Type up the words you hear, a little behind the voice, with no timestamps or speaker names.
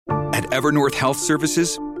At Evernorth Health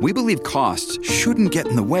Services, we believe costs shouldn't get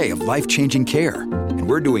in the way of life-changing care, and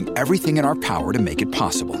we're doing everything in our power to make it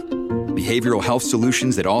possible. Behavioral health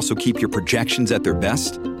solutions that also keep your projections at their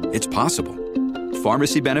best? It's possible.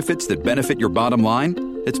 Pharmacy benefits that benefit your bottom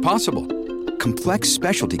line? It's possible. Complex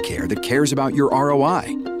specialty care that cares about your ROI?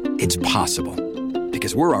 It's possible.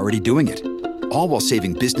 Because we're already doing it. All while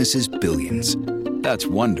saving businesses billions. That's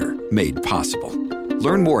Wonder made possible.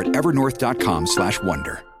 Learn more at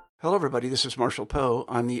evernorth.com/wonder. Hello, everybody. This is Marshall Poe.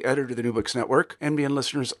 I'm the editor of the New Books Network. NBN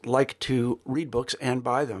listeners like to read books and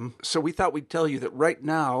buy them. So we thought we'd tell you that right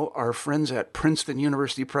now, our friends at Princeton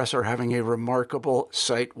University Press are having a remarkable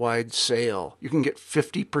site-wide sale. You can get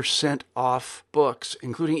 50% off books,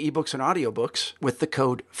 including ebooks and audiobooks, with the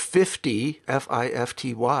code 50,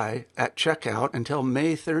 F-I-F-T-Y, at checkout until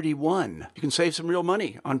May 31. You can save some real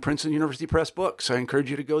money on Princeton University Press books. I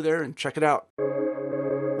encourage you to go there and check it out.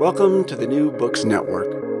 Welcome to the New Books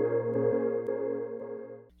Network.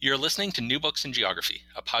 You're listening to New Books in Geography,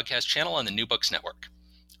 a podcast channel on the New Books Network.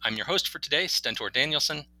 I'm your host for today, Stentor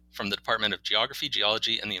Danielson, from the Department of Geography,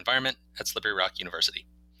 Geology, and the Environment at Slippery Rock University.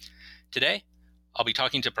 Today, I'll be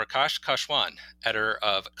talking to Prakash Kashwan, editor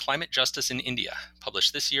of Climate Justice in India,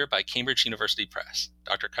 published this year by Cambridge University Press.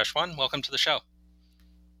 Dr. Kashwan, welcome to the show.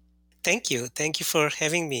 Thank you. Thank you for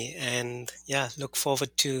having me. And look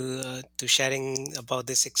forward to sharing about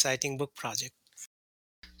this exciting book project.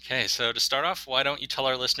 Okay, so to start off, why don't you tell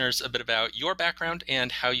our listeners a bit about your background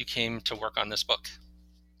and how you came to work on this book?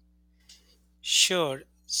 Sure.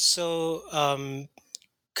 So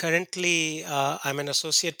currently, I'm an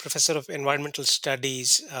associate professor of environmental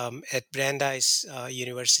studies at Brandeis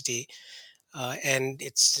University. And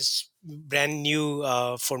it's just brand new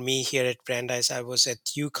for me here at Brandeis. I was at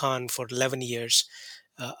UConn for 11 years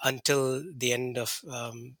until the end of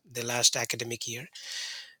the last academic year.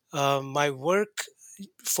 My work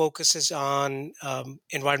focuses on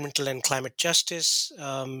environmental and climate justice,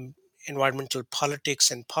 environmental politics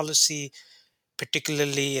and policy,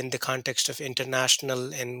 particularly in the context of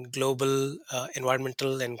international and global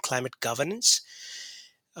environmental and climate governance.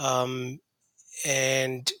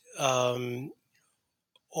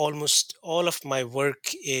 Almost all of my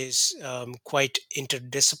work is quite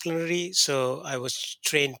interdisciplinary. So I was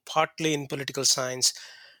trained partly in political science,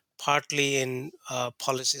 partly in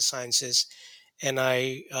policy sciences, and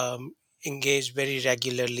I engage very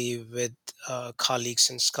regularly with colleagues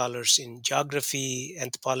and scholars in geography,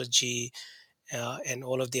 anthropology, and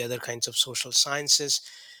all of the other kinds of social sciences.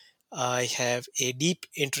 I have a deep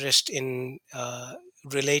interest in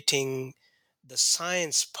relating the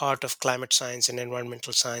science part of climate science and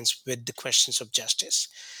environmental science with the questions of justice,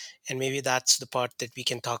 and maybe that's the part that we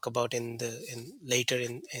can talk about later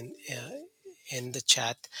in the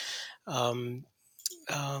chat.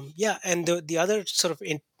 And the other sort of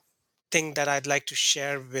thing that I'd like to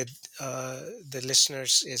share with the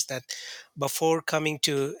listeners is that before coming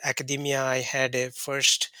to academia, I had a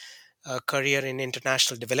first career in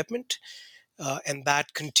international development, and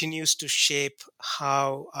that continues to shape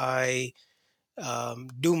how I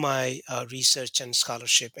do my research and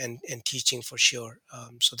scholarship and teaching for sure.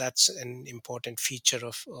 So that's an important feature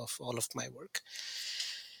of all of my work.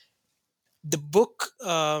 The book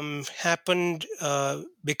happened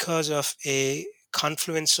because of a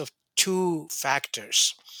confluence of two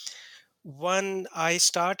factors. One, I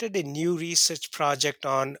started a new research project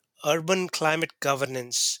on urban climate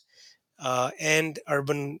governance and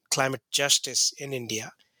urban climate justice in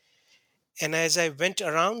India. And as I went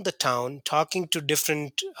around the town talking to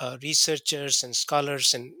different researchers and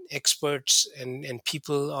scholars and experts and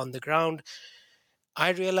people on the ground, I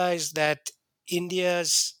realized that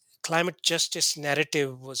India's climate justice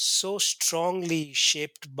narrative was so strongly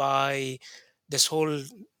shaped by this whole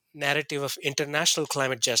narrative of international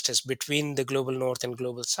climate justice between the global north and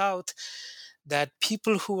global south, that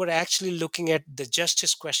people who were actually looking at the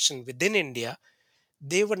justice question within India,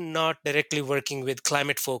 they were not directly working with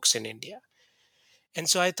climate folks in India. And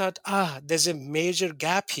so I thought, there's a major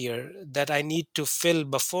gap here that I need to fill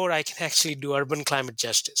before I can actually do urban climate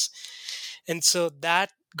justice. And so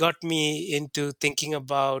that got me into thinking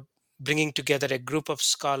about bringing together a group of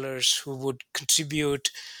scholars who would contribute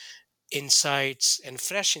insights and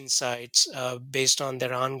fresh insights based on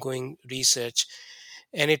their ongoing research.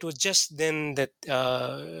 And it was just then that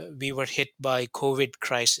we were hit by COVID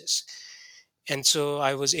crisis. And so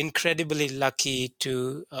I was incredibly lucky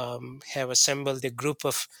to have assembled a group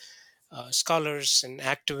of scholars and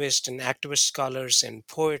activist scholars and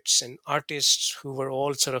poets and artists who were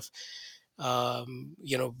all sort of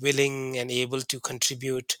willing and able to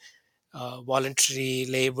contribute voluntary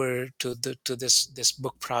labor to this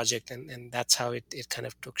book project, and that's how it kind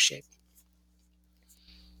of took shape.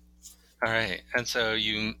 All right. And so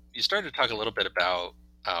you started to talk a little bit about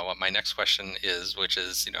what my next question is, which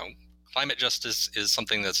is, climate justice is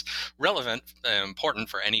something that's relevant and important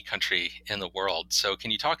for any country in the world. So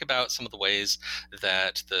can you talk about some of the ways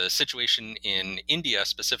that the situation in India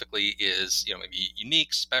specifically is, maybe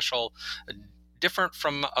unique, special, different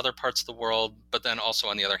from other parts of the world, but then also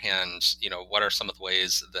on the other hand, what are some of the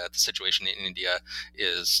ways that the situation in India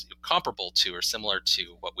is comparable to or similar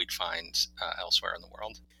to what we'd find elsewhere in the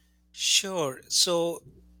world? Sure. So,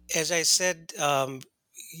 as I said,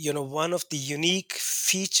 one of the unique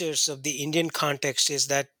features of the Indian context is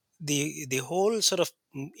that the whole sort of,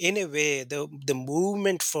 in a way, the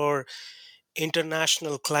movement for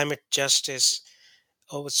international climate justice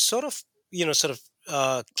was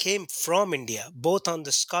came from India, both on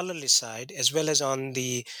the scholarly side as well as on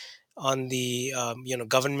the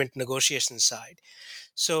government negotiation side.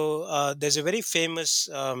 So there's a very famous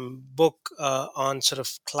book on sort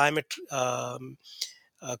of climate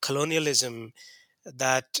colonialism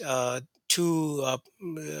that two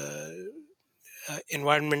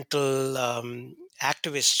environmental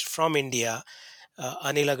activists from India,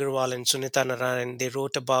 Anil Agarwal and Sunita Narayan, they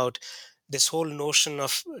wrote about this whole notion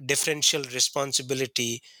of differential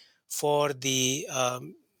responsibility for the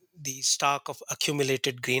stock of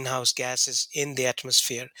accumulated greenhouse gases in the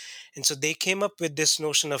atmosphere. And so they came up with this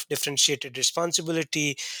notion of differentiated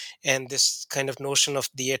responsibility and this kind of notion of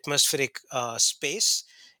the atmospheric space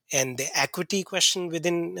and the equity question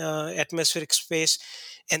within atmospheric space.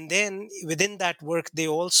 And then within that work, they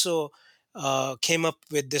also came up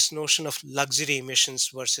with this notion of luxury emissions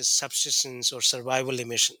versus subsistence or survival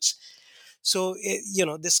emissions. So,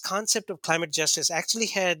 this concept of climate justice actually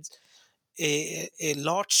had a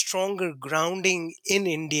lot stronger grounding in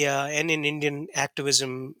India and in Indian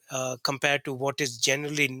activism compared to what is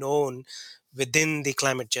generally known within the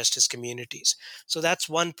climate justice communities. So that's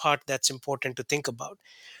one part that's important to think about.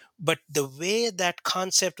 But the way that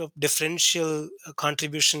concept of differential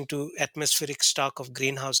contribution to atmospheric stock of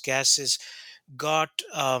greenhouse gases got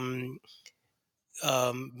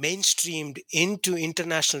mainstreamed into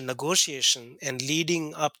international negotiation and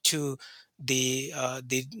leading up to the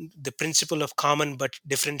principle of common but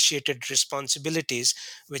differentiated responsibilities,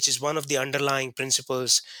 which is one of the underlying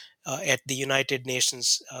principles at the United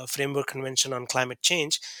Nations Framework Convention on Climate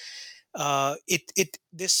Change.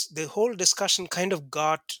 The whole discussion kind of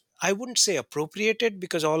got, I wouldn't say appropriated,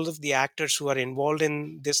 because all of the actors who are involved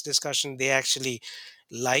in this discussion, they actually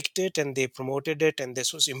liked it and they promoted it, and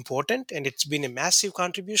this was important and it's been a massive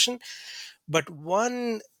contribution. But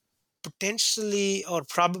one potentially or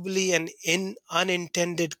probably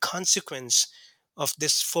unintended consequence of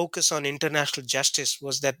this focus on international justice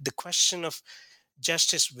was that the question of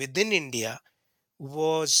justice within India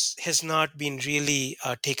was has not been really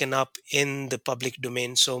taken up in the public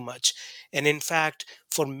domain so much. And in fact,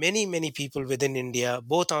 for many people within India,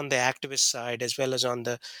 both on the activist side as well as on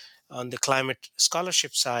the climate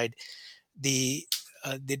scholarship side, the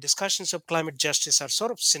discussions of climate justice are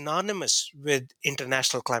sort of synonymous with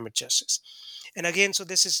international climate justice. And again, so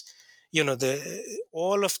this is, the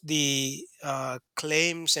all of the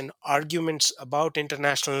claims and arguments about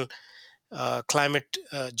international climate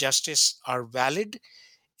justice are valid,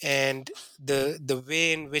 and the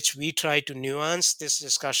way in which we try to nuance this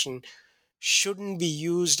discussion shouldn't be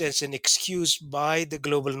used as an excuse by the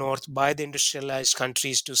global north, by the industrialized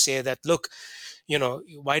countries, to say that, look,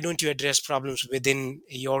 why don't you address problems within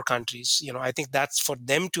your countries? I think that's for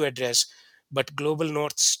them to address, but global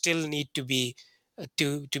north still need to be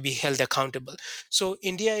to be held accountable. So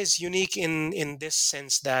India is unique in this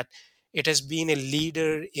sense that it has been a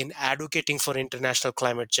leader in advocating for international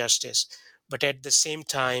climate justice, but at the same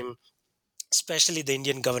time, especially the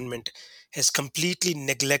Indian government has completely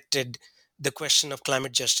neglected the question of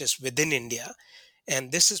climate justice within India.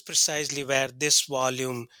 And this is precisely where this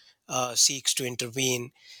volume seeks to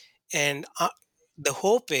intervene. And the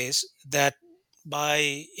hope is that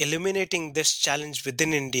by eliminating this challenge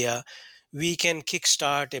within India, we can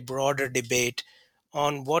kickstart a broader debate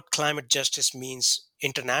on what climate justice means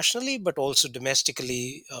internationally, but also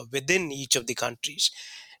domestically within each of the countries.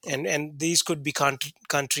 And these could be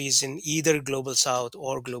countries in either global south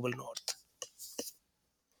or global north.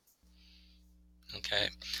 Okay.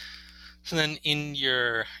 So then in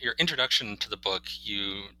your introduction to the book,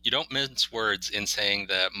 you don't mince words in saying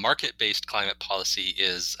that market-based climate policy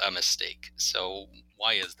is a mistake. So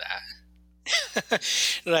why is that?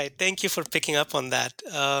 Right. Thank you for picking up on that.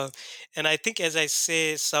 And I think, as I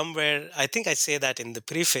say somewhere, I think I say that in the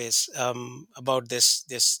preface about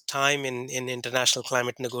this time in international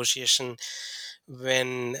climate negotiation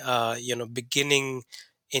when beginning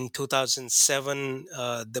in 2007,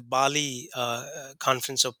 the Bali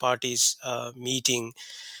Conference of Parties meeting,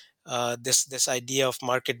 this idea of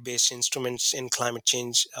market-based instruments in climate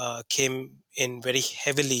change came in very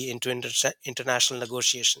heavily into international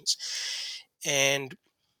negotiations, and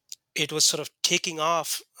it was sort of taking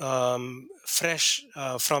off fresh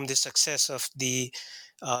from the success of the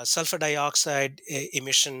sulfur dioxide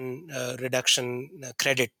emission reduction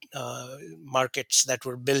credit markets that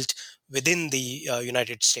were built within the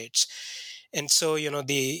United States. And so,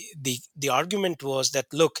 the argument was that,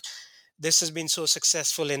 look, this has been so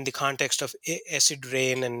successful in the context of acid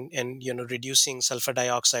rain and reducing sulfur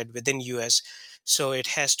dioxide within US, so it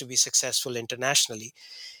has to be successful internationally.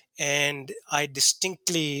 And I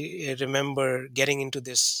distinctly remember getting into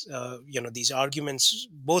these arguments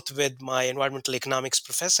both with my environmental economics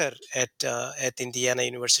professor at Indiana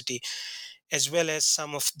University, as well as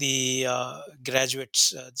some of the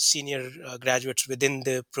graduates, senior graduates within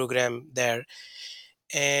the program there.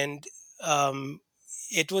 And um,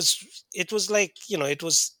 it was like, it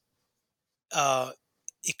was uh,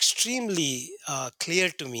 extremely clear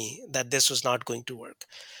to me that this was not going to work,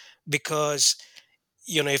 because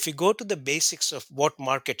if you go to the basics of what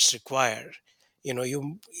markets require,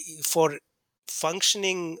 you for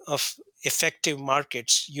functioning of effective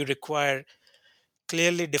markets, you require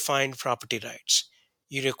clearly defined property rights.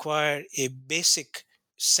 You require a basic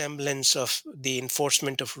semblance of the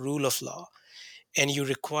enforcement of rule of law, and you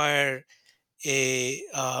require a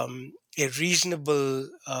reasonable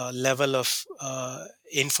level of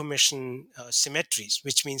information symmetries,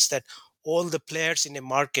 which means that all the players in a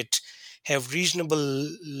market have reasonable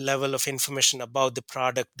level of information about the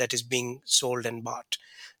product that is being sold and bought.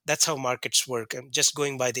 That's how markets work. And just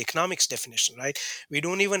going by the economics definition, right? We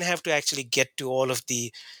don't even have to actually get to all of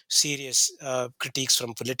the serious critiques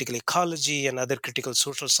from political ecology and other critical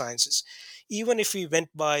social sciences. Even if we went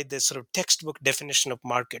by the sort of textbook definition of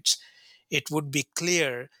markets, it would be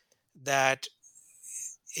clear that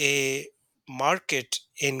a market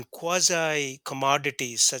in quasi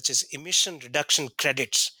commodities such as emission reduction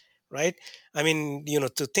credits, right? I mean,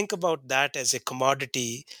 to think about that as a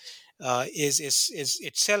commodity is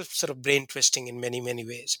itself sort of brain twisting in many, many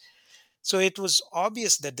ways. So it was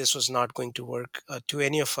obvious that this was not going to work to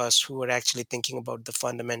any of us who were actually thinking about the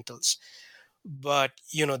fundamentals. But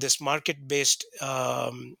this market-based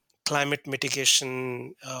climate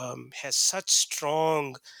mitigation has such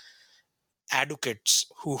strong advocates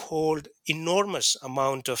who hold enormous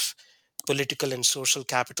amount of political and social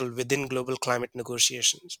capital within global climate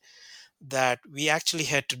negotiations that we actually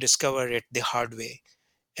had to discover it the hard way.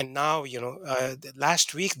 And now,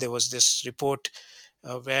 last week there was this report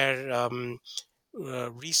where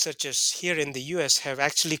researchers here in the US have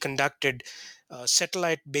actually conducted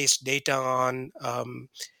satellite-based data on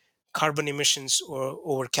carbon emissions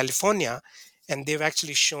over California, and they've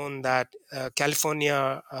actually shown that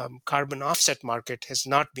California carbon offset market has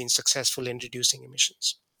not been successful in reducing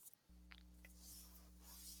emissions.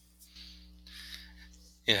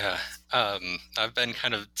 Yeah, I've been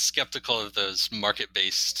kind of skeptical of those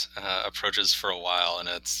market-based approaches for a while, and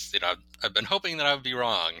it's I've been hoping that I would be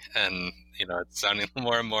wrong, and it's sounding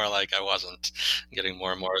more and more like I wasn't. Getting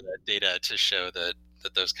more and more of that data to show that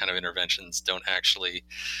those kind of interventions don't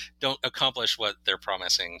accomplish what they're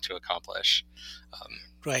promising to accomplish.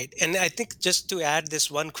 Right, and I think just to add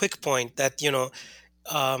this one quick point that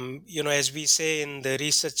as we say in the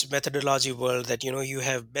research methodology world, that you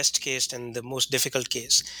have best case and the most difficult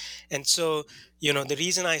case. And so the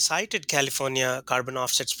reason I cited California carbon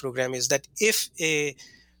offsets program is that if a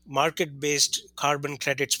market-based carbon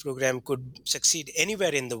credits program could succeed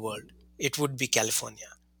anywhere in the world, it would be California,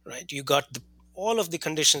 right? You got all of the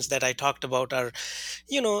conditions that I talked about are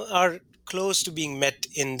close to being met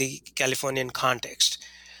in the Californian context,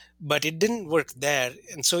 but it didn't work there.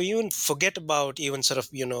 And so even forget about even sort of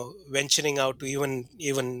venturing out to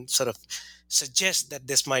even sort of suggest that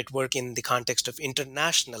this might work in the context of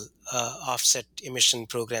international offset emission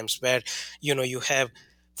programs, where you have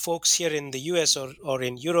folks here in the US or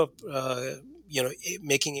in Europe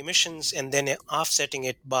making emissions and then offsetting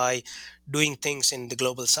it by doing things in the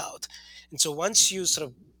global south. And so once you sort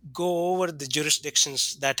of go over the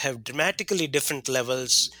jurisdictions that have dramatically different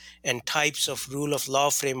levels and types of rule of law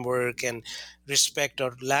framework and respect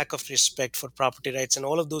or lack of respect for property rights and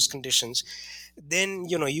all of those conditions, then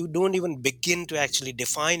you don't even begin to actually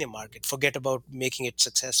define a market, forget about making it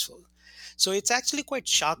successful. So it's actually quite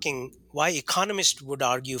shocking why economists would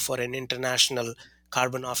argue for an international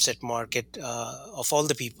carbon offset market of all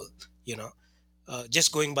the people,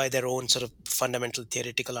 just going by their own sort of fundamental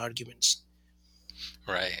theoretical arguments.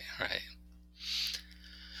 Right.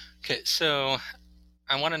 Okay, so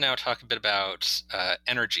I want to now talk a bit about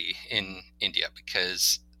energy in India,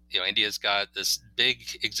 because India's got this big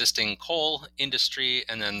existing coal industry,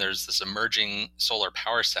 and then there's this emerging solar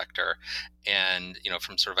power sector. And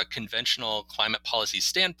from sort of a conventional climate policy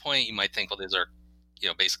standpoint, you might think, well, these are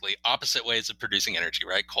basically opposite ways of producing energy,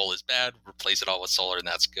 right? Coal is bad, replace it all with solar, and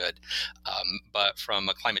that's good. But from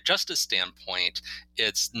a climate justice standpoint,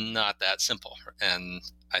 it's not that simple. And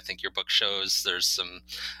I think your book shows there's some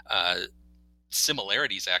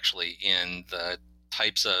similarities actually in the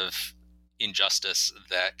types of injustice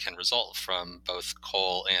that can result from both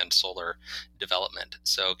coal and solar development.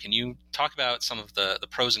 So can you talk about some of the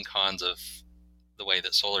pros and cons of the way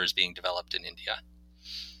that solar is being developed in India?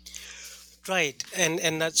 Right,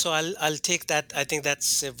 so I'll take that. I think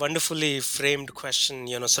that's a wonderfully framed question.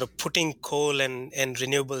 Sort of putting coal and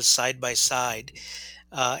renewables side by side,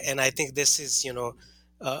 and I think this is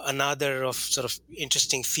another of sort of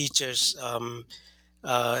interesting features from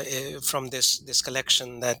this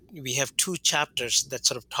collection, that we have two chapters that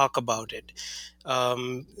sort of talk about it.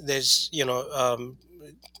 There's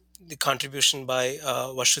the contribution by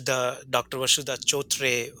Dr. Vasudha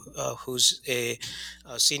Chotre, who's a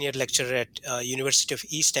senior lecturer at University of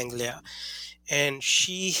East Anglia, and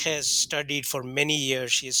she has studied for many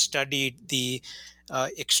years. She has studied the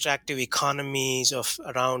extractive economies of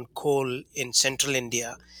around coal in central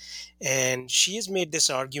India, and she has made this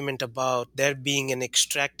argument about there being an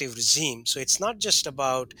extractive regime. So it's not just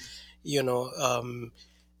about you know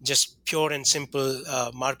just pure and simple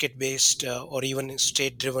market-based or even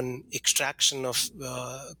state-driven extraction of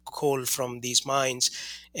coal from these mines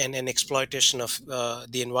and an exploitation of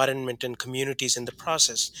the environment and communities in the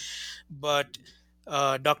process. But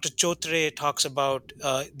Dr. Chotre talks about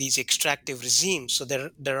these extractive regimes. So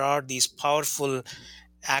there are these powerful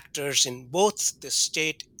actors in both the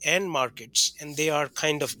state and markets, and they are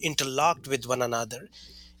kind of interlocked with one another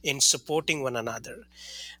in supporting one another.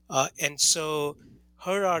 And so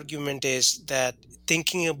her argument is that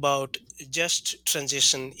thinking about just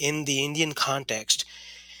transition in the Indian context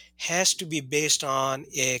has to be based on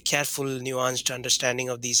a careful, nuanced understanding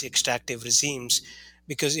of these extractive regimes,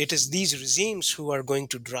 because it is these regimes who are going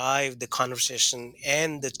to drive the conversation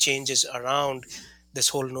and the changes around this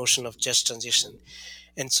whole notion of just transition.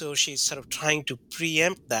 And so she's sort of trying to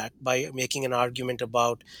preempt that by making an argument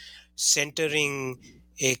about centering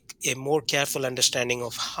a more careful understanding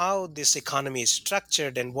of how this economy is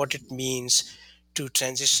structured and what it means to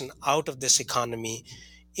transition out of this economy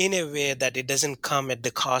in a way that it doesn't come at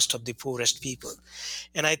the cost of the poorest people.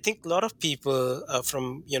 And I think a lot of people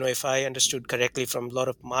if I understood correctly from a lot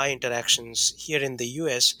of my interactions here in the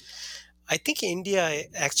US, I think India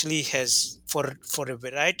actually has, for a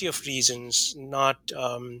variety of reasons, not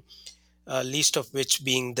least of which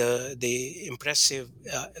being the impressive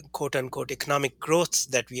quote unquote economic growth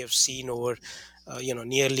that we have seen over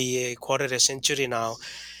nearly a quarter a century now,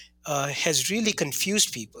 has really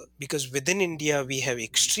confused people, because within India we have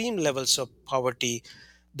extreme levels of poverty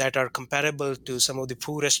that are comparable to some of the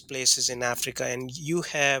poorest places in Africa, and you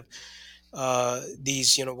have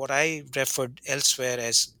these what I referred elsewhere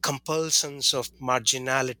as compulsions of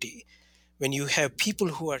marginality, when you have people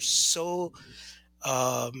who are so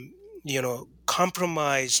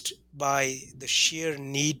compromised by the sheer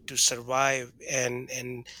need to survive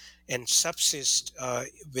and subsist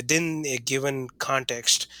within a given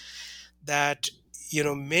context, that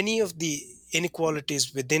many of the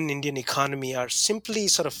inequalities within Indian economy are simply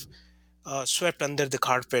sort of swept under the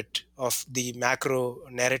carpet of the macro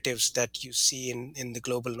narratives that you see in the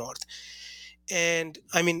global north. And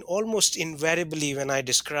I mean, almost invariably, when I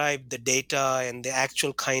describe the data and the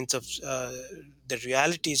actual kinds of the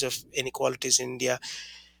realities of inequalities in India,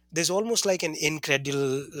 there's almost like an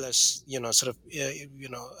incredulous,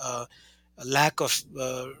 a lack of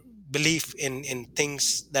belief in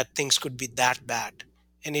things could be that bad,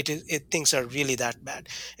 and things are really that bad.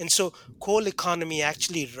 And so, coal economy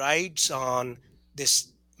actually rides on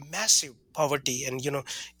this massive poverty. And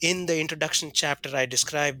in the introduction chapter, I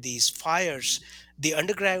described these fires, the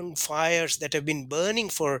underground fires that have been burning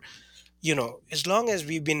for as long as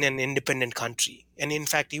we've been an independent country, and in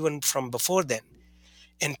fact even from before then.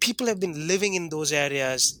 And people have been living in those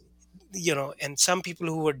areas, and some people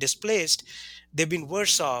who were displaced, they've been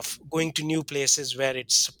worse off going to new places where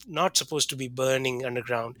it's not supposed to be burning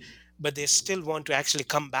underground, but they still want to actually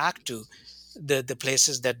come back to the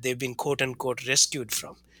places that they've been quote unquote rescued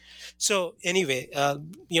from. So anyway,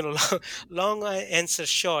 long answer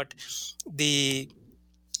short, the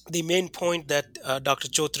main point that Dr.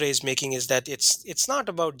 Chotre is making is that it's not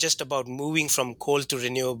about just about moving from coal to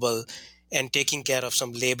renewable and taking care of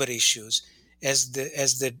some labor issues. as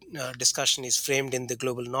the discussion is framed in the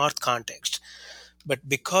global north context. But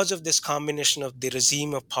because of this combination of the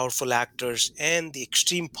regime of powerful actors and the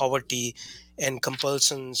extreme poverty and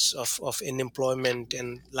compulsions of unemployment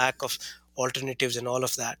and lack of alternatives and all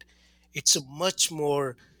of that, it's a much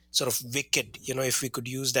more sort of wicked, if we could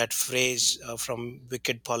use that phrase from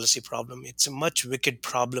wicked policy problem, it's a much wicked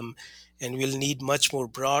problem. And we'll need much more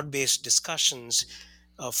broad based discussions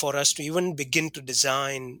for us to even begin to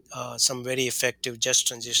design some very effective just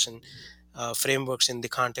transition frameworks in the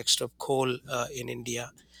context of coal in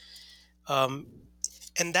India. Um,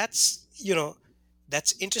 and that's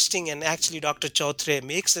interesting. And actually, Dr. Chautre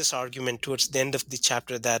makes this argument towards the end of the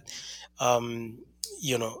chapter that um,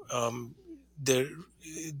 you know the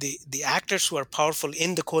the actors who are powerful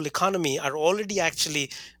in the coal economy are already actually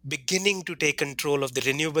beginning to take control of the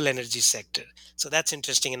renewable energy sector. So that's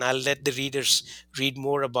interesting, and I'll let the readers read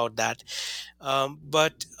more about that.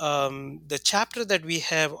 But the chapter that we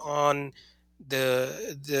have on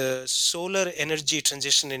the solar energy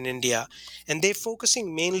transition in India, and they're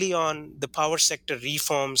focusing mainly on the power sector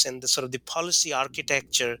reforms and the sort of the policy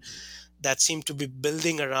architecture that seem to be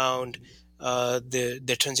building around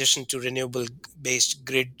the transition to renewable based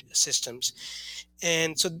grid systems.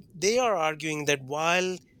 And so they are arguing that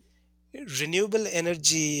while renewable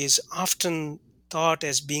energy is often thought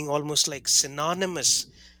as being almost like synonymous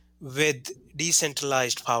with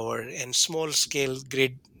decentralized power and small scale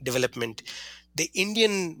grid development, the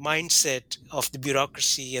Indian mindset of the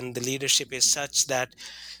bureaucracy and the leadership is such that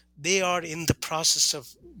they are in the process of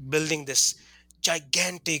building this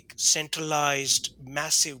gigantic, centralized,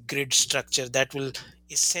 massive grid structure that will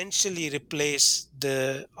essentially replace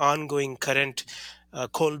the ongoing current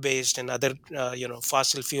coal-based and other,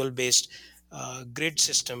 fossil fuel-based grid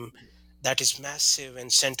system that is massive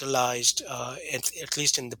and centralized, at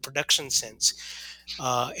least in the production sense.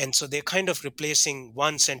 And so they're kind of replacing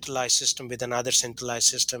one centralized system with another centralized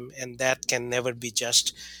system, and that can never be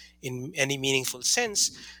just in any meaningful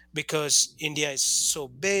sense because India is so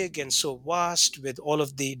big and so vast with all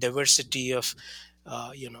of the diversity of,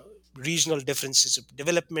 regional differences of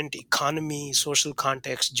development, economy, social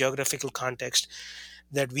context, geographical context,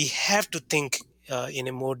 that we have to think in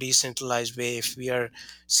a more decentralized way if we are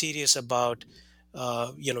serious about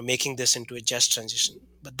making this into a just transition.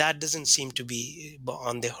 But that doesn't seem to be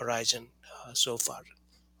on the horizon so far.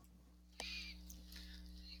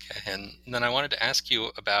 Okay, and then I wanted to ask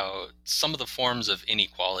you about some of the forms of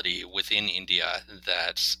inequality within India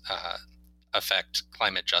that affect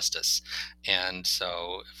climate justice. And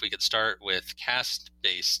so if we could start with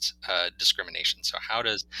caste-based discrimination. So how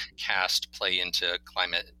does caste play into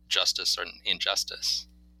climate justice or injustice?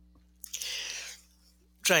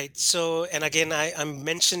 Right. So, and again, I'm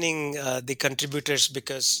mentioning the contributors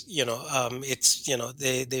because it's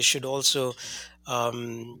they should also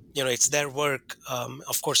it's their work.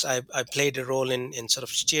 Of course, I played a role in sort of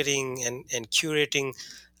steering and curating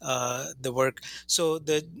the work. So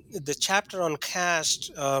the chapter on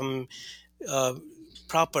caste uh,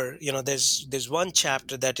 proper, there's one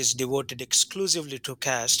chapter that is devoted exclusively to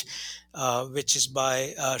caste, which is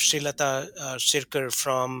by Srilata Sirkar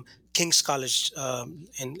from King's College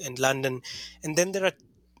in London. And then there are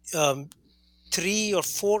um, three or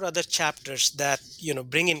four other chapters that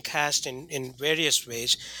bring in caste in various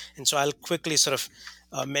ways. And so I'll quickly sort of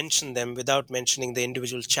mention them without mentioning the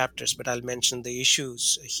individual chapters, but I'll mention the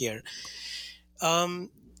issues here.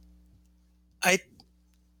 I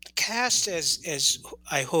Caste, as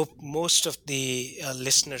I hope most of the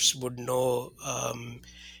listeners would know,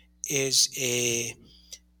 is a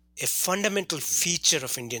fundamental feature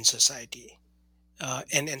of Indian society.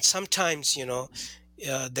 And sometimes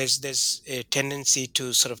there's a tendency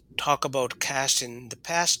to sort of talk about caste in the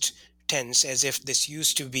past tense as if this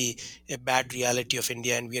used to be a bad reality of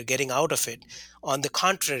India and we are getting out of it. On the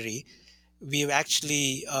contrary, we've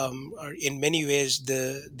actually, in many ways,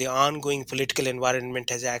 the ongoing political environment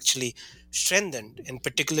has actually strengthened, and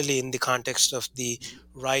particularly in the context of the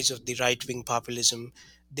rise of the right wing populism,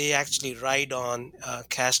 they actually ride on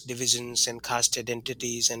caste divisions and caste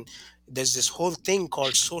identities. And there's this whole thing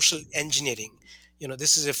called social engineering.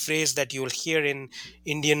 This is a phrase that you'll hear in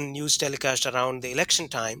Indian news telecast around the election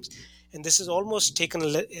times, and this is almost taken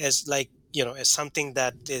as like as something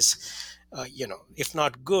that is if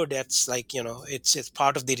not good, it's like it's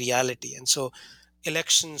part of the reality. And so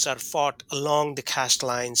elections are fought along the caste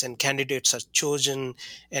lines and candidates are chosen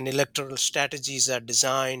and electoral strategies are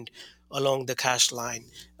designed along the caste line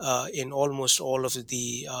in almost all of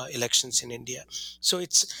the elections in India. So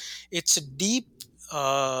it's a deep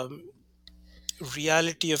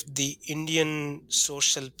reality of the Indian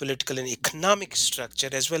social, political, and economic structure,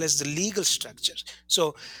 as well as the legal structure.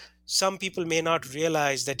 So some people may not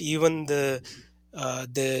realize that even the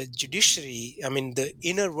judiciary, I mean, the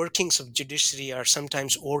inner workings of judiciary are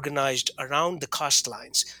sometimes organized around the caste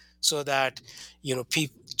lines, so that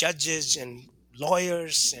judges and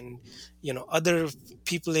lawyers and other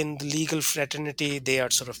people in the legal fraternity, they are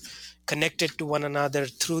sort of connected to one another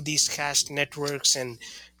through these caste networks, and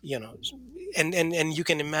you know and you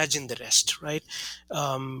can imagine the rest, right?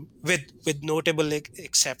 With notable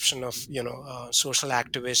exception of social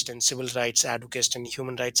activists and civil rights advocates and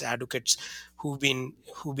human rights advocates who've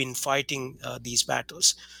been fighting these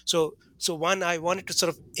battles. So one, I wanted to sort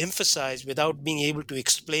of emphasize, without being able to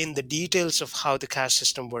explain the details of how the caste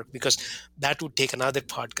system works, because that would take another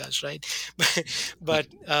podcast, right? But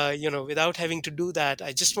without having to do that,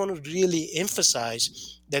 I just want to really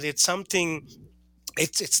emphasize that it's something,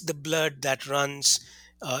 it's the blood that runs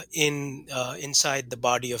inside the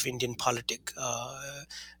body of Indian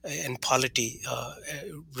and polity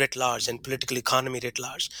writ large, and political economy writ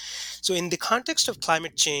large. So in the context of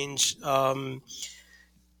climate change,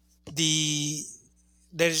 the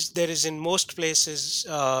there is in most places,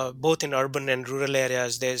 both in urban and rural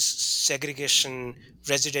areas, there's segregation,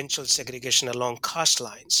 residential segregation along caste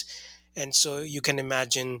lines. And so you can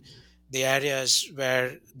imagine the areas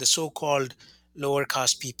where the so-called lower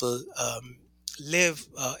caste people live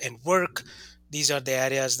and work. These are the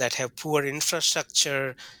areas that have poor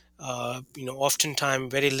infrastructure,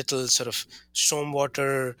 oftentimes very little sort of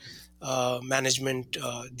stormwater management.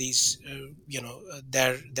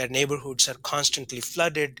 Their neighborhoods are constantly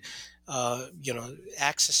flooded.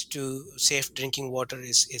 Access to safe drinking water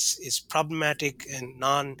is problematic and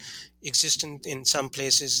non-existent in some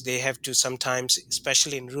places. They have to sometimes,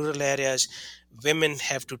 especially in rural areas, women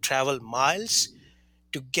have to travel miles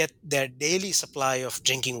to get their daily supply of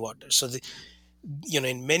drinking water. So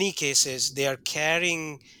in many cases, they are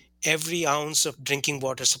carrying every ounce of drinking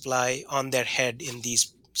water supply on their head in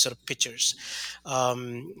these sort of pitchers,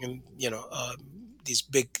 these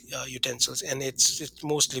big utensils. And it's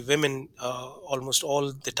mostly women, almost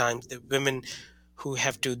all the time, the women who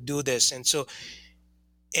have to do this. And so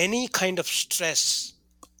any kind of stress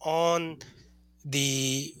on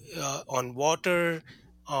on water,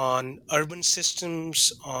 on urban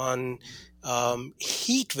systems, on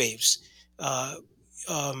heat waves. Uh,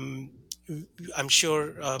 um, I'm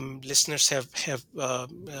sure listeners have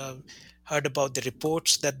heard about the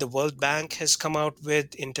reports that the World Bank has come out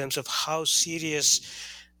with in terms of how serious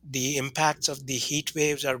the impacts of the heat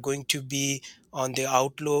waves are going to be on the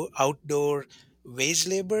outdoor wage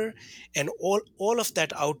labor. And all of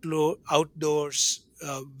that outdoors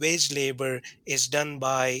wage labor is done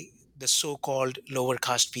by the so-called lower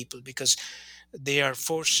caste people, because they are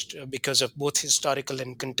forced, because of both historical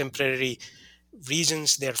and contemporary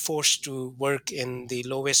reasons, they're forced to work in the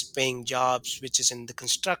lowest paying jobs, which is in the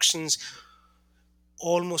constructions.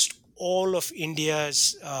 Almost all of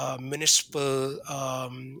India's municipal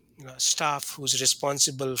staff, who's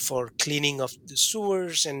responsible for cleaning of the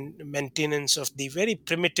sewers and maintenance of the very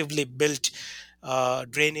primitively built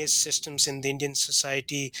drainage systems in the Indian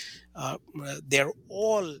society, they're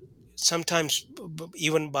all sometimes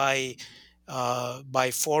even by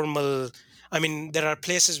formal. I mean, there are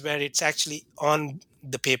places where it's actually on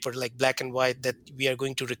the paper, like black and white, that we are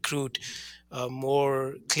going to recruit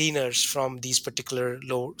more cleaners from these particular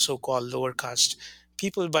so-called lower caste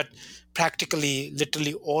people. But practically,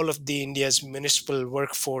 literally, all of the India's municipal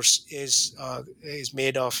workforce is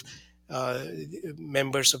made of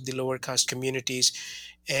members of the lower caste communities.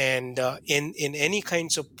 And in any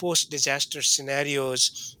kinds of post-disaster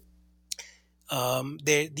scenarios,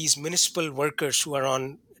 these municipal workers who are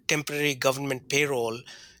on temporary government payroll,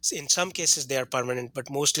 in some cases they are permanent, but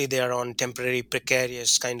mostly they are on temporary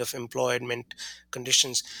precarious kind of employment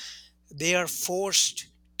conditions. They are forced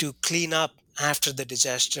to clean up after the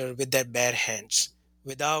disaster with their bare hands,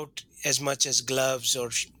 without as much as gloves or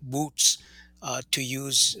boots to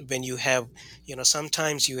use. When you have,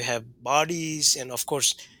 sometimes you have bodies, and of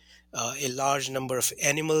course a large number of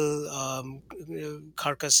animal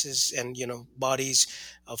carcasses and bodies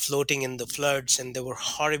floating in the floods. And there were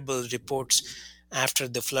horrible reports after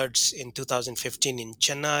the floods in 2015 in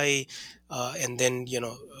Chennai, and then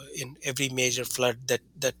in every major flood that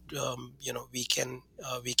we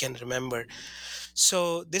can remember.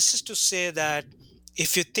 So this is to say that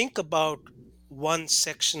if you think about one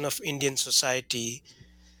section of Indian society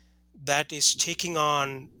that is taking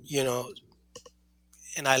on,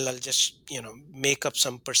 and I'll just make up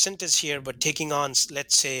some percentage here, but taking on,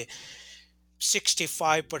 let's say,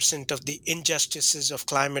 65% of the injustices of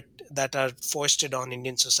climate that are foisted on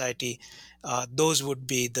Indian society, those would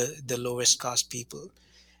be the lowest caste people.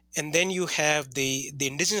 And then you have the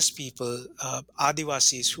indigenous people,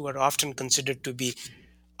 Adivasis, who are often considered to be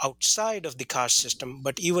outside of the caste system,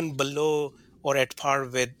 but even below or at par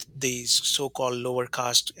with these so-called lower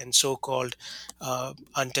caste and so-called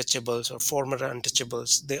untouchables or former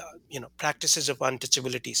untouchables. The practices of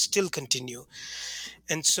untouchability still continue.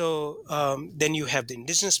 And so then you have the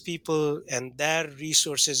indigenous people, and their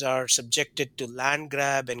resources are subjected to land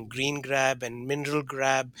grab and green grab and mineral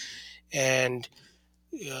grab. And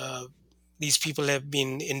uh, these people have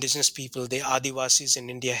been indigenous people, the Adivasis in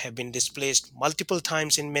India, have been displaced multiple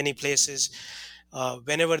times in many places.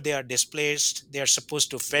 Whenever they are displaced, they are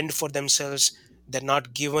supposed to fend for themselves. They're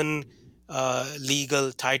not given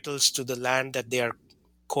legal titles to the land that they are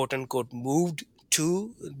quote unquote moved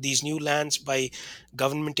to, these new lands, by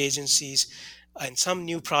government agencies, and some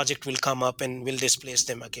new project will come up and will displace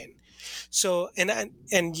them again. So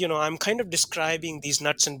I'm kind of describing these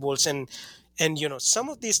nuts and bolts, and some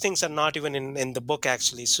of these things are not even in the book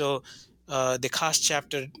actually. So the caste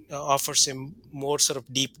chapter offers a more sort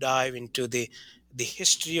of deep dive into the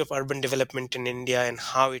history of urban development in India and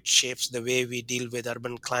how it shapes the way we deal with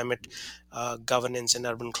urban climate governance and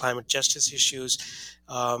urban climate justice issues.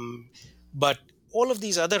 But all of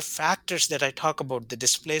these other factors that I talk about, the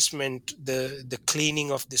displacement, the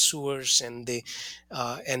cleaning of the sewers, and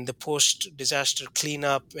the post disaster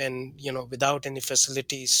cleanup, and without any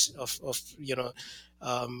facilities of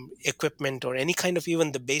equipment or any kind of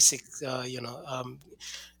even the basic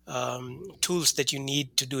tools that you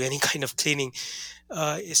need to do any kind of cleaning,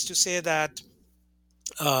 is to say that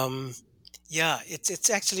um, yeah, it's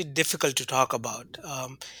actually difficult to talk about,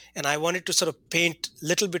 and I wanted to sort of paint a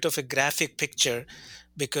little bit of a graphic picture,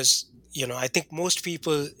 because I think most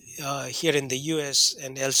people here in the U.S.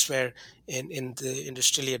 and elsewhere in the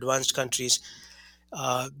industrially advanced countries,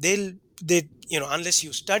 they unless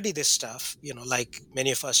you study this stuff, like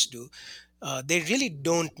many of us do, they really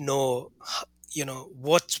don't know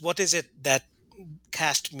what is it that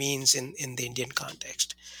caste means in the Indian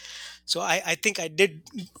context. So I think I did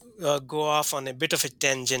go off on a bit of a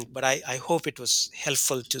tangent, but I hope it was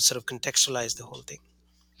helpful to sort of contextualize the whole thing.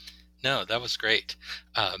 No, that was great.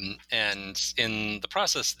 And in the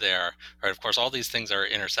process there, right, of course, all these things are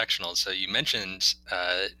intersectional. So you mentioned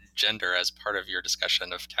gender as part of your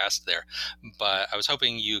discussion of caste there, but I was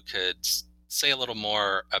hoping you could say a little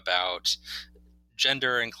more about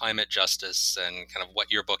gender and climate justice and kind of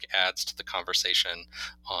what your book adds to the conversation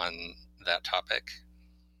on that topic.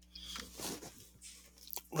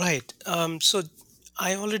 Right. So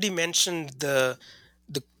I already mentioned the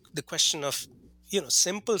question of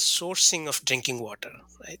simple sourcing of drinking water,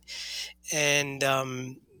 right? And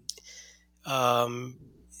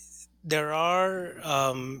there are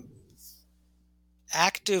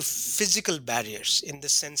active physical barriers, in the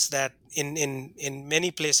sense that in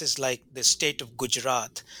many places like the state of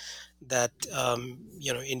Gujarat, that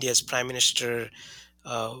India's prime minister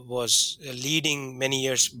was leading many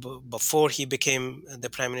years before he became the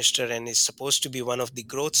prime minister, and is supposed to be one of the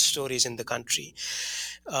growth stories in the country.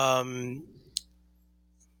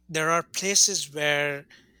 There are places where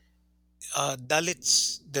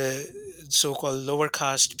Dalits, the so-called lower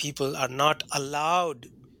caste people, are not allowed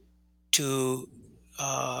to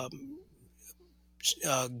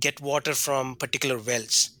get water from particular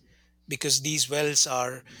wells, because these wells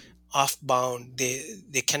are off-bound.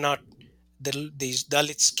 They cannot. These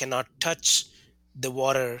Dalits cannot touch the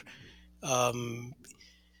water,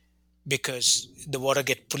 because the water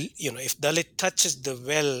if Dalit touches the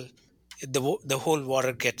well, the whole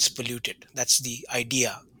water gets polluted. That's the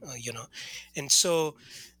idea, and so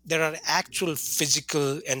there are actual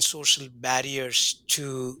physical and social barriers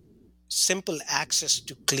to simple access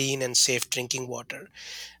to clean and safe drinking water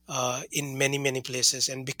in many places.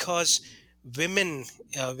 And because women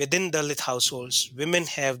within Dalit households, women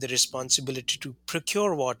have the responsibility to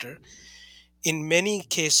procure water in many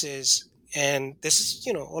cases. And this is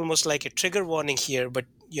almost like a trigger warning here, but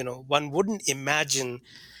one wouldn't imagine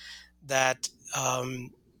that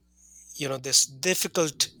this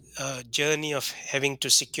difficult journey of having to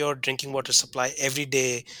secure drinking water supply every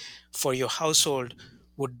day for your household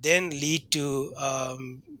would then lead to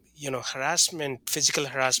harassment, physical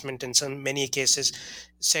harassment, in many cases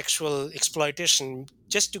sexual exploitation.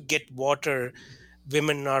 Just to get water,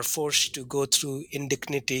 women are forced to go through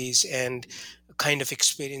indignities and kind of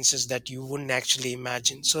experiences that you wouldn't actually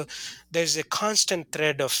imagine. So there's a constant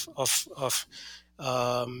thread of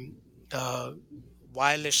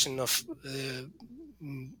violation of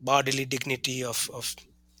bodily dignity, of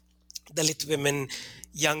Dalit women,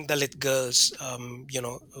 young Dalit girls,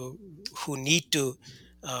 who need to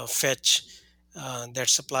fetch their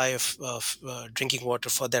supply of drinking water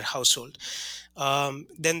for their household.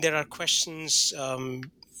 Then there are questions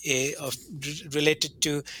related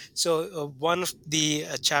to. So one of the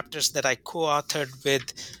chapters that I co-authored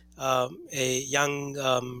with a young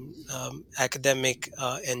academic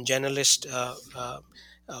and journalist,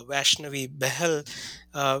 Vaishnavi Behel,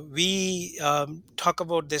 we talk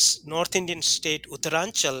about this North Indian state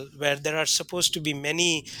Uttaranchal, where there are supposed to be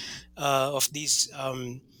many of these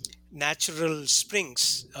natural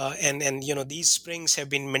springs, and these springs have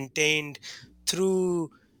been maintained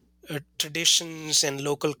through traditions and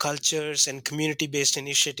local cultures and community-based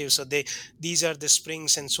initiatives. So these are the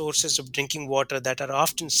springs and sources of drinking water that are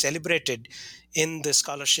often celebrated in the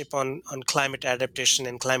scholarship on climate adaptation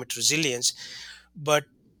and climate resilience. But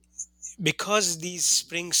because these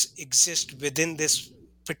springs exist within this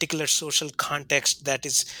particular social context that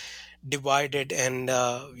is divided and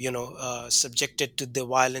subjected to the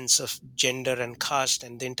violence of gender and caste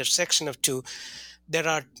and the intersection of two, there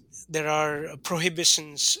are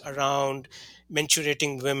prohibitions around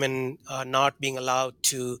menstruating women not being allowed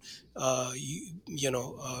to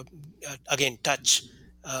again touch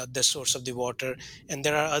the source of the water. And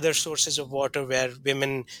there are other sources of water where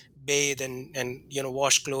women bathe and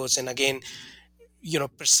wash clothes, and again,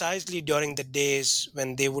 precisely during the days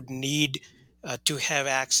when they would need to have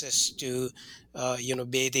access to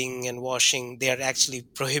bathing and washing, they are actually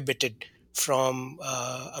prohibited from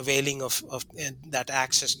availing of that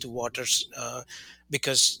access to waters,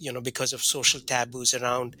 because of social taboos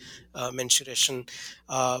around menstruation.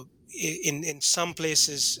 In some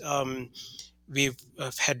places, we've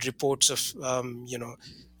had reports of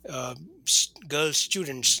uh, girl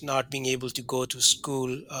students not being able to go to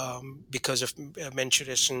school because of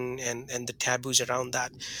menstruation and the taboos around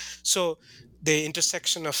that. So the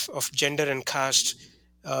intersection of gender and caste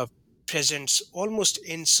uh, presents almost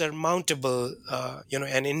insurmountable,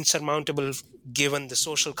 and insurmountable given the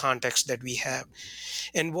social context that we have.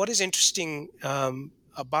 And what is interesting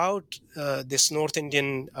about this North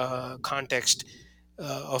Indian context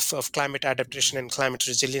of climate adaptation and climate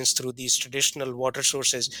resilience through these traditional water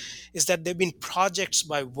sources is that there have been projects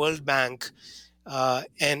by World Bank,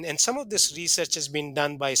 and some of this research has been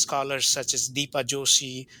done by scholars such as Deepa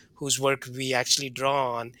Joshi, whose work we actually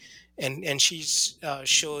draw on, and she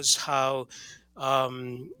shows how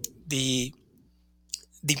um, the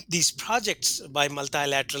these projects by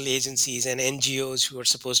multilateral agencies and NGOs who are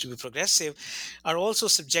supposed to be progressive are also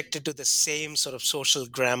subjected to the same sort of social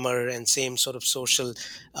grammar and same sort of social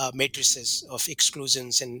matrices of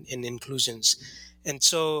exclusions and inclusions. And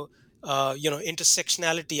so,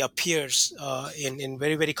 intersectionality appears in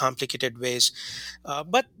very, very complicated ways.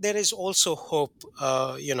 But there is also hope.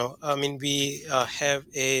 I mean, we have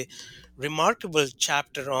a remarkable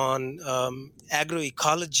chapter on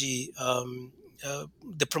agroecology,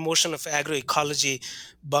 the promotion of agroecology,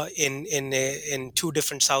 but in two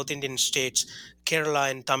different South Indian states, Kerala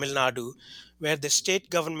and Tamil Nadu, where the state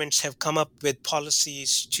governments have come up with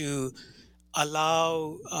policies to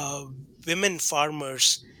allow women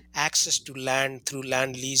farmers access to land through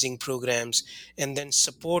land leasing programs, and then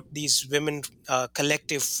support these women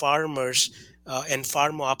collective farmers and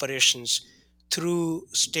farm operations through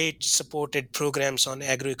state supported programs on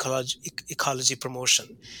agroecology ecology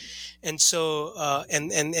promotion. And so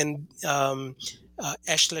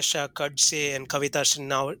Ashlesha Kadse and Kavita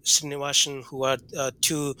Srinivasan, who are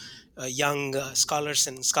two young scholars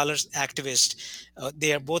and scholars activists,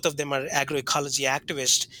 they are both of them are agroecology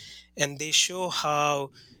activists, and they show how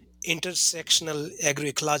intersectional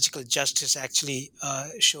agroecological justice actually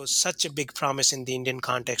shows such a big promise in the Indian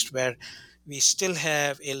context, where we still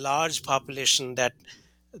have a large population that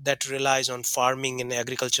relies on farming and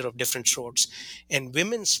agriculture of different sorts. And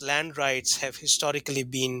women's land rights have historically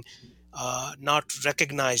been not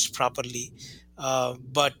recognized properly.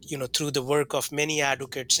 But through the work of many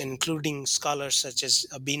advocates, including scholars such as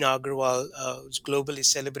Abina Agarwal, who's globally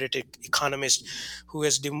celebrated economist, who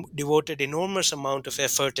has devoted enormous amount of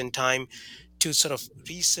effort and time to sort of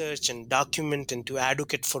research and document and to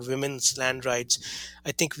advocate for women's land rights,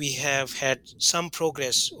 I think we have had some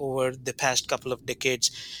progress over the past couple of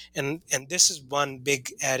decades. And this is one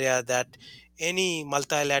big area that any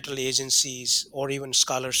multilateral agencies or even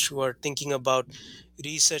scholars who are thinking about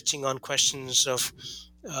researching on questions of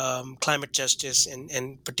climate justice,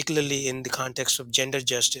 and particularly in the context of gender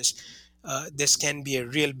justice, this can be a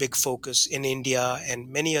real big focus in India and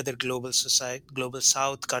many other global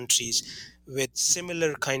South countries with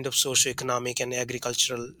similar kind of socioeconomic and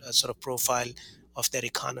agricultural sort of profile of their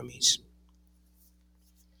economies.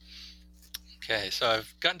 Okay, so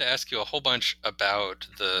I've gotten to ask you a whole bunch about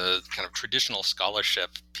the kind of traditional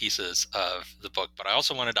scholarship pieces of the book, but I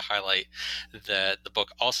also wanted to highlight that the book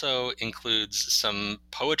also includes some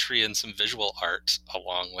poetry and some visual art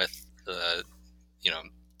along with the,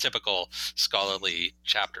 typical scholarly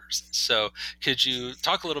chapters. So could you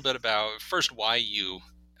talk a little bit about first why you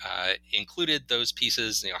included those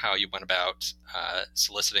pieces, how you went about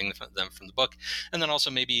soliciting them from the book, and then also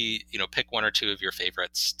maybe, pick one or two of your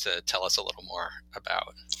favorites to tell us a little more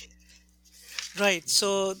about. Right.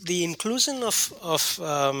 So the inclusion of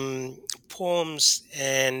poems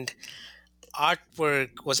and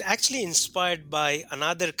artwork was actually inspired by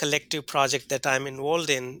another collective project that I'm involved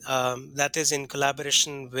in. That is in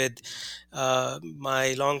collaboration with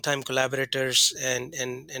my longtime collaborators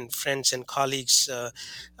and friends and colleagues,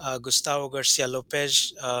 Gustavo Garcia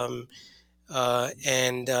Lopez.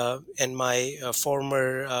 And my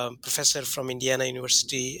former professor from Indiana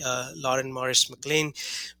University, Lauren Morris McLean,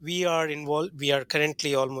 we are involved. We are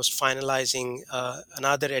currently almost finalizing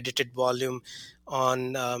another edited volume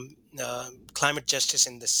on climate justice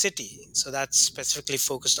in the city. So that's specifically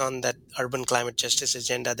focused on that urban climate justice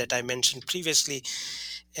agenda that I mentioned previously,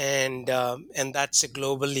 and that's a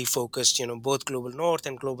globally focused, both global north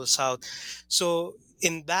and global south. So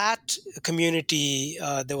in that community,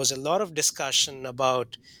 there was a lot of discussion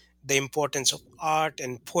about the importance of art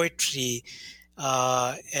and poetry,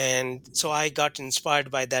 and so I got inspired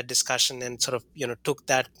by that discussion and sort of took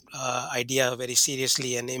that idea very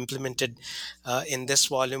seriously and implemented in this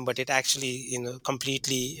volume. But it actually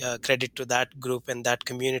completely credit to that group and that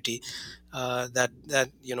community, that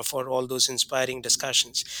for all those inspiring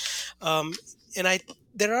discussions. And I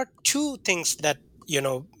There are two things that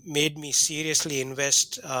made me seriously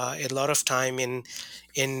invest a lot of time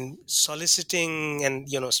in soliciting,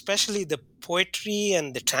 and especially the poetry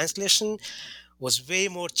and the translation was way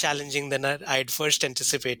more challenging than I'd first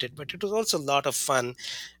anticipated, but it was also a lot of fun.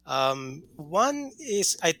 One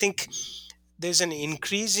is, I think, there's an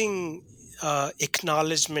increasing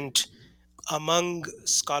acknowledgement among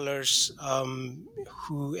scholars,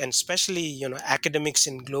 who, and especially academics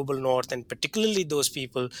in global north, and particularly those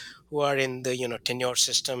people who are in the tenure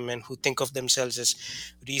system and who think of themselves as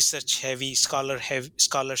research heavy,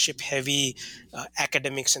 scholarship heavy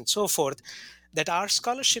academics and so forth, that our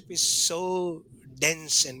scholarship is so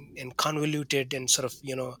dense and convoluted and sort of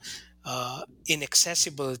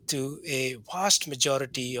inaccessible to a vast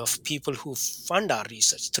majority of people who fund our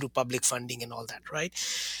research through public funding and all that, right?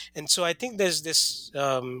 And so I think there's this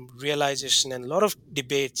realization and a lot of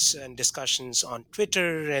debates and discussions on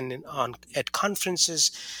Twitter and on at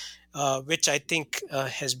conferences, which I think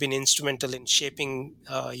has been instrumental in shaping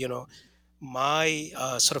my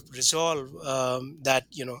sort of resolve, that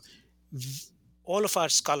all of our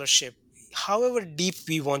scholarship, however deep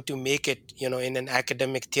we want to make it, in an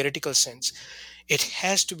academic theoretical sense, it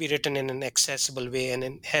has to be written in an accessible way, and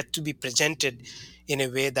it had to be presented in a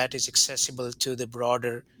way that is accessible to the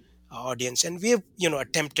broader audience. And we have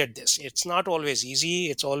attempted this. It's not always easy.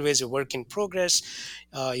 It's always a work in progress.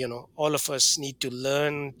 All of us need to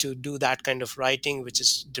learn to do that kind of writing, which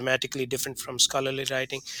is dramatically different from scholarly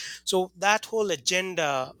writing. So that whole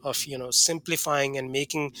agenda of simplifying and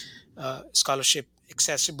making scholarship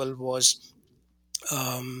accessible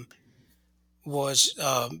um, was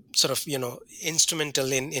sort of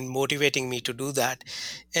instrumental in motivating me to do that.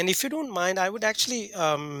 And if you don't mind, I would actually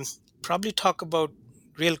probably talk about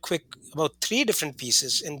real quick about three different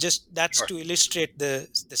pieces, and just that's Sure. to illustrate the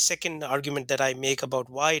second argument that I make about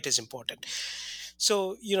why it is important.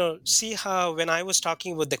 So see how when I was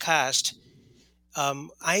talking with the cast,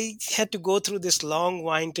 I had to go through this long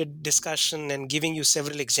winded discussion and giving you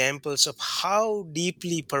several examples of how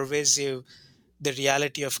deeply pervasive the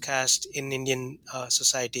reality of caste in Indian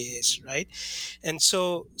society is, right? And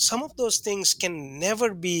so some of those things can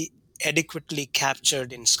never be adequately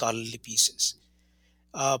captured in scholarly pieces,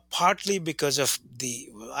 partly because of the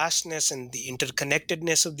vastness and the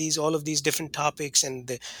interconnectedness of all of these different topics, and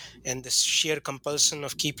the sheer compulsion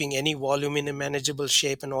of keeping any volume in a manageable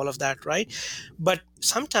shape and all of that, right? But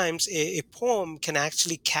sometimes a poem can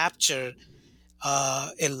actually capture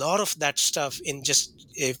a lot of that stuff in just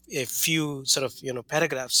a few sort of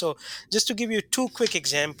paragraphs. So just to give you two quick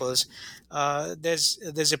examples,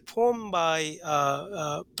 there's a poem by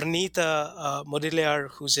Pranita Modiliar,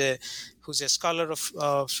 who's a scholar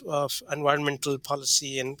of environmental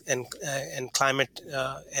policy and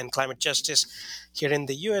climate justice here in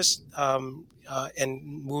the U.S., and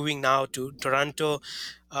moving now to Toronto,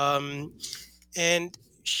 and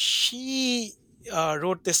she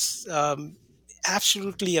wrote this.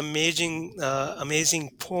 absolutely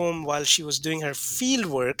amazing poem while she was doing her field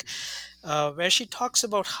work, where she talks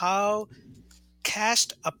about how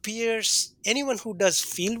caste appears. Anyone who does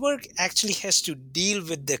field work actually has to deal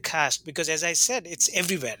with the caste, because, as I said, it's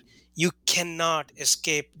everywhere. You cannot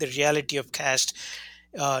escape the reality of caste,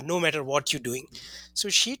 no matter what you're doing. So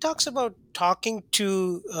she talks about talking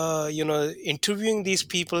to, interviewing these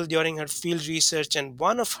people during her field research, and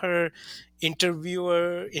one of her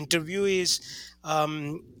interviewees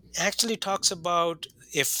actually talks about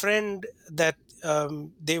a friend that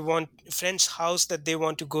they want friend's house that they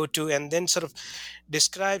want to go to, and then sort of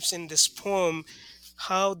describes in this poem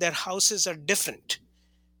how their houses are different.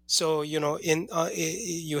 So,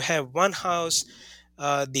 you have one house,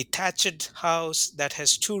 the thatched house that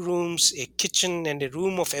has two rooms, a kitchen and a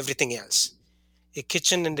room of everything else. A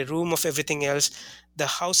kitchen and a room of everything else. The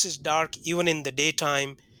house is dark even in the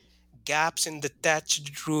daytime. Gaps in the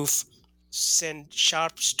thatched roof send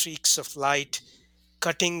sharp streaks of light,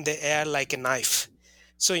 cutting the air like a knife.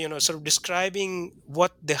 So, sort of describing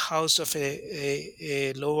what the house of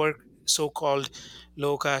a lower, so-called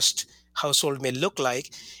low caste household may look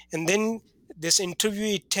like. And then this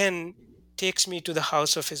interviewee 10 takes me to the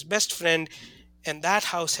house of his best friend, and that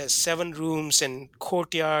house has 7 rooms and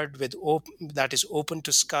courtyard that is open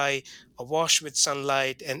to sky, awash with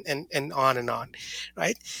sunlight, and on and on,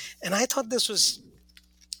 right? And I thought this was,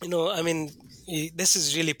 I mean, this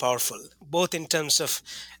is really powerful, both in terms of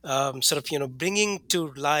sort of, bringing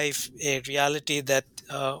to life a reality that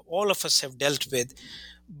all of us have dealt with.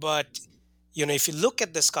 But, if you look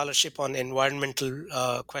at the scholarship on environmental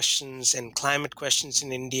questions and climate questions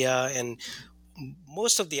in India, and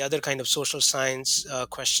most of the other kind of social science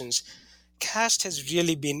questions, caste has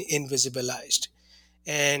really been invisibilized.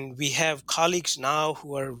 And we have colleagues now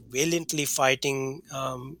who are valiantly fighting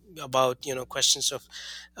about, questions of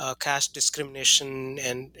caste discrimination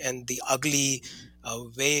and the ugly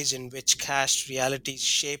ways in which caste realities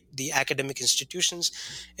shape the academic institutions.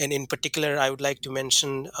 And in particular, I would like to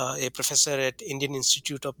mention a professor at Indian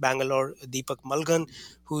Institute of Bangalore, Deepak Malgan,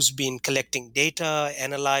 who's been collecting data,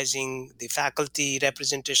 analyzing the faculty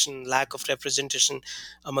representation, lack of representation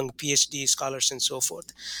among PhD scholars, and so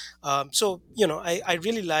forth. I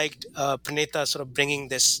really liked Pranita sort of bringing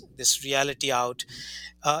this reality out.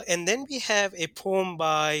 And then we have a poem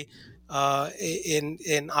by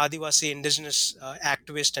in Adivasi indigenous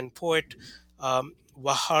activist and poet,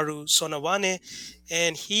 Waharu Sonawane,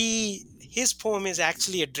 and his poem is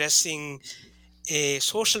actually addressing a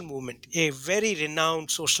social movement, a very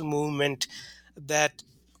renowned social movement that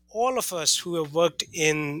all of us who have worked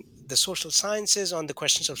in the social sciences on the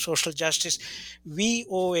questions of social justice, we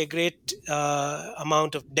owe a great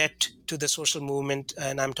amount of debt to the social movement.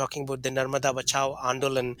 And I'm talking about the Narmada Bachao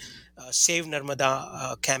Andolan, Save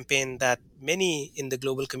Narmada campaign that many in the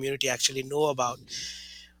global community actually know about.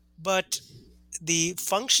 But the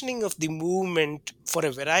functioning of the movement, for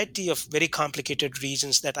a variety of very complicated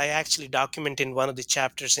reasons that I actually document in one of the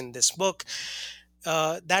chapters in this book,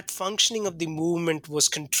 that functioning of the movement was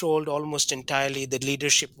controlled almost entirely. The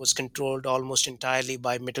leadership was controlled almost entirely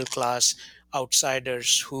by middle class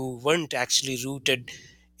outsiders who weren't actually rooted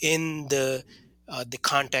in the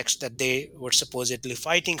context that they were supposedly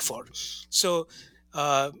fighting for. So,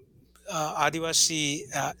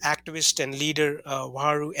 Adivasi activist and leader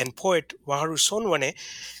Waharu and poet Waharu Sonwane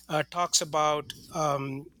talks about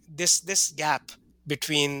this gap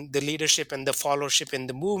between the leadership and the followership in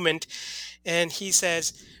the movement. And he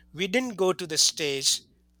says, "We didn't go to the stage,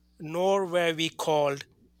 nor were we called.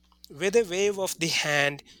 With a wave of the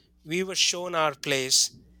hand, we were shown our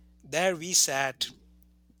place. There we sat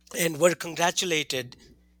and were congratulated.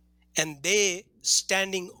 And they,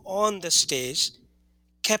 standing on the stage,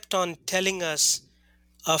 kept on telling us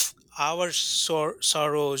of our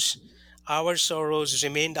sorrows. Our sorrows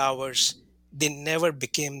remained ours. They never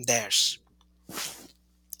became theirs."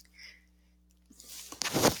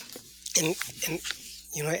 And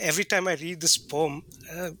every time I read this poem,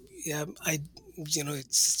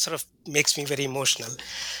 it sort of makes me very emotional.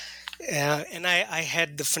 And I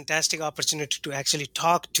had the fantastic opportunity to actually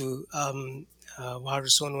talk to Waharu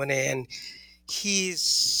Sonwane, and he's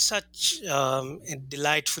such a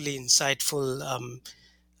delightfully insightful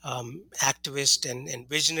activist and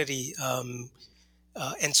visionary.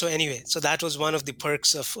 And so anyway, so that was one of the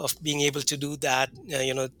perks of being able to do that,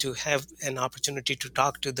 to have an opportunity to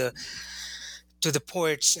talk to the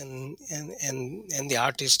poets and the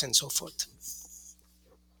artists and so forth.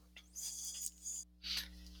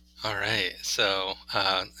 All right. So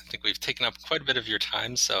I think we've taken up quite a bit of your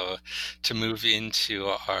time. So to move into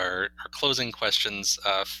our closing questions,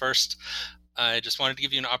 first, I just wanted to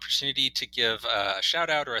give you an opportunity to give a shout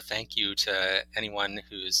out or a thank you to anyone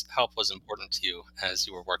whose help was important to you as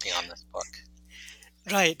you were working on this book.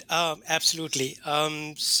 Right, absolutely. I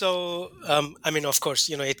mean, of course,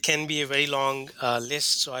 it can be a very long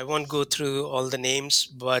list, so I won't go through all the names,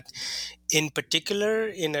 but in particular,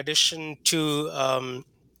 in addition to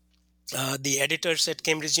the editors at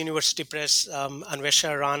Cambridge University Press,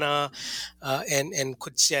 Anvesha Rana and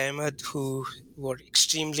Qudsi Ahmed, who were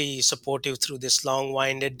extremely supportive through this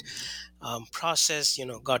long-winded process,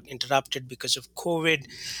 got interrupted because of COVID.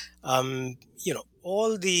 I've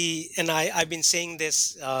been saying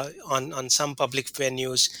this on some public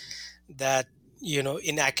venues that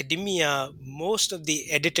in academia most of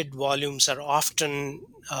the edited volumes are often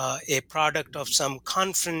a product of some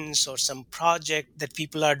conference or some project that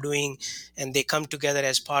people are doing, and they come together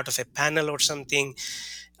as part of a panel or something.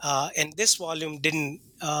 And this volume didn't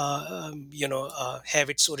have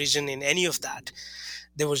its origin in any of that.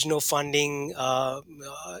 There was no funding.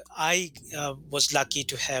 I was lucky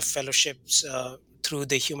to have fellowships through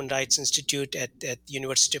the Human Rights Institute at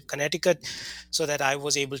University of Connecticut, so that I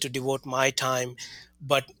was able to devote my time.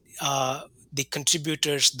 But the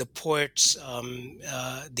contributors, the poets,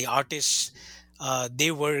 the artists,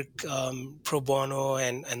 they work pro bono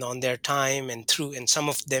and on their time and through, and some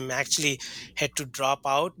of them actually had to drop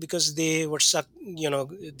out because they were stuck,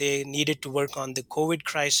 they needed to work on the COVID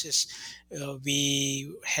crisis.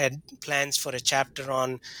 We had plans for a chapter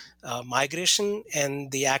on migration,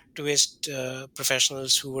 and the activist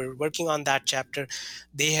professionals who were working on that chapter,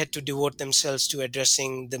 they had to devote themselves to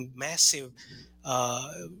addressing the massive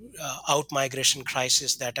out migration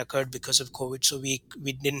crisis that occurred because of COVID. So we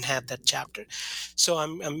didn't have that chapter. So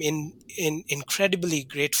I'm incredibly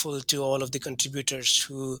grateful to all of the contributors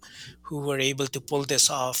who were able to pull this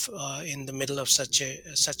off in the middle of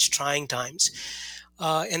such trying times.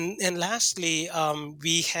 And lastly,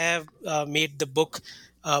 we have made the book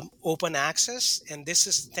open access, and this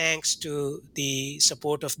is thanks to the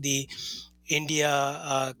support of the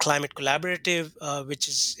India Climate Collaborative, which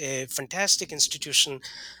is a fantastic institution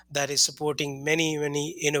that is supporting many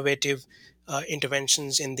innovative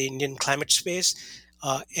interventions in the Indian climate space.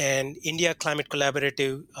 And India Climate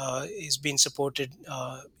Collaborative is being supported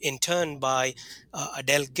in turn by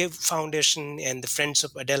Adele Give Foundation and the Friends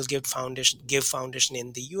of Adele Give Foundation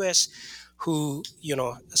in the US, who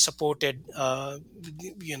supported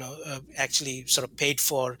actually sort of paid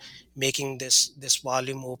for making this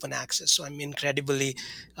volume open access. So I'm incredibly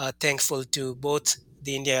thankful to both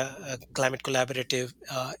the India Climate Collaborative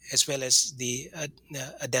as well as the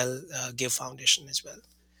Adele Give Foundation as well.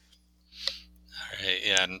 All right,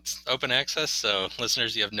 yeah, and it's open access, so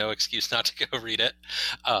listeners, you have no excuse not to go read it.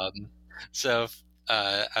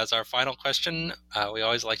 As our final question, we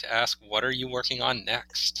always like to ask, what are you working on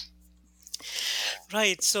next?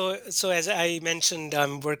 Right. So as I mentioned,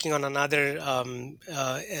 I'm working on another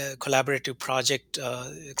collaborative project,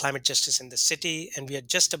 Climate Justice in the City, and we are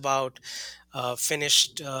just about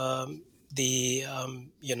finished the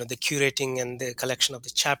curating and the collection of the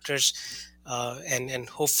chapters, and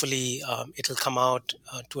hopefully it'll come out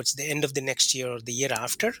towards the end of the next year or the year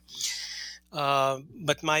after.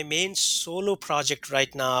 But my main solo project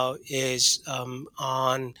right now is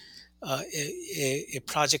on a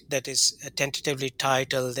project that is tentatively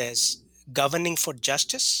titled as Governing for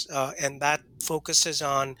Justice, and that focuses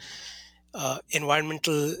on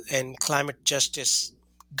environmental and climate justice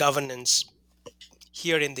governance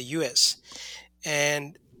here in the US.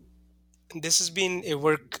 And this has been a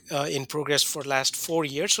work in progress for last 4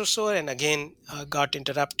 years or so, and again got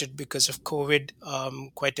interrupted because of COVID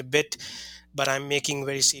quite a bit, but I'm making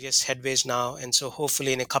very serious headways now, and so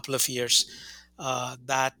hopefully in a couple of years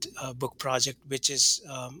that book project, which is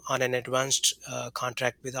on an advanced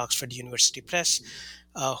contract with Oxford University Press,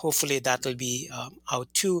 hopefully that will be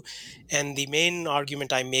out too. And the main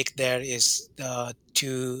argument I make there is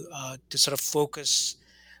to sort of focus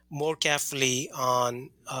more carefully on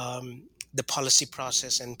the policy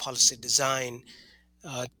process and policy design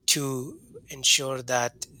to ensure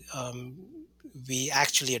that we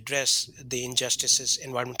actually address the injustices,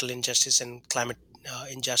 environmental injustice and climate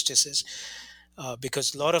injustices.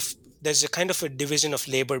 Because there's a kind of a division of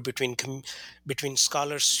labor between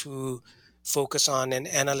scholars who focus on an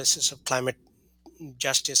analysis of climate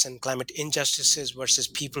justice and climate injustices versus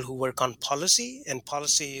people who work on policy. And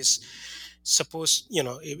policy is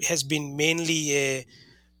it has been mainly a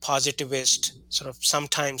positivist, sort of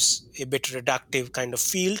sometimes a bit reductive kind of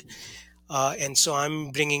field. And so I'm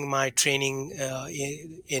bringing my training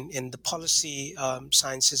in the policy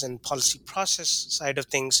sciences and policy process side of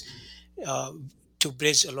things to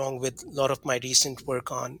bridge along with a lot of my recent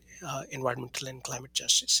work on environmental and climate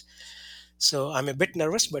justice. So I'm a bit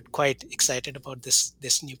nervous, but quite excited about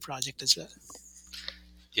this new project as well.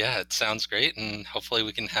 Yeah, it sounds great, and hopefully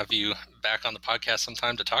we can have you back on the podcast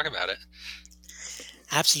sometime to talk about it.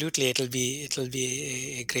 Absolutely, it'll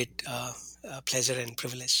be a great pleasure and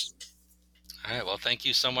privilege. All right. Well, thank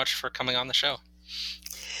you so much for coming on the show.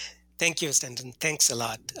 Thank you, Stanton. Thanks a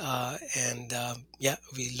lot.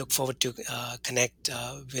 We look forward to connect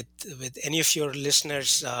with any of your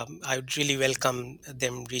listeners. I would really welcome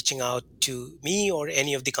them reaching out to me or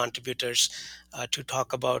any of the contributors to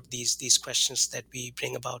talk about these questions that we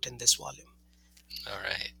bring about in this volume. All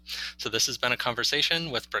right. So this has been a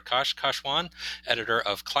conversation with Prakash Kashwan, editor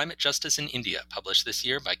of Climate Justice in India, published this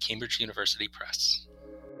year by Cambridge University Press.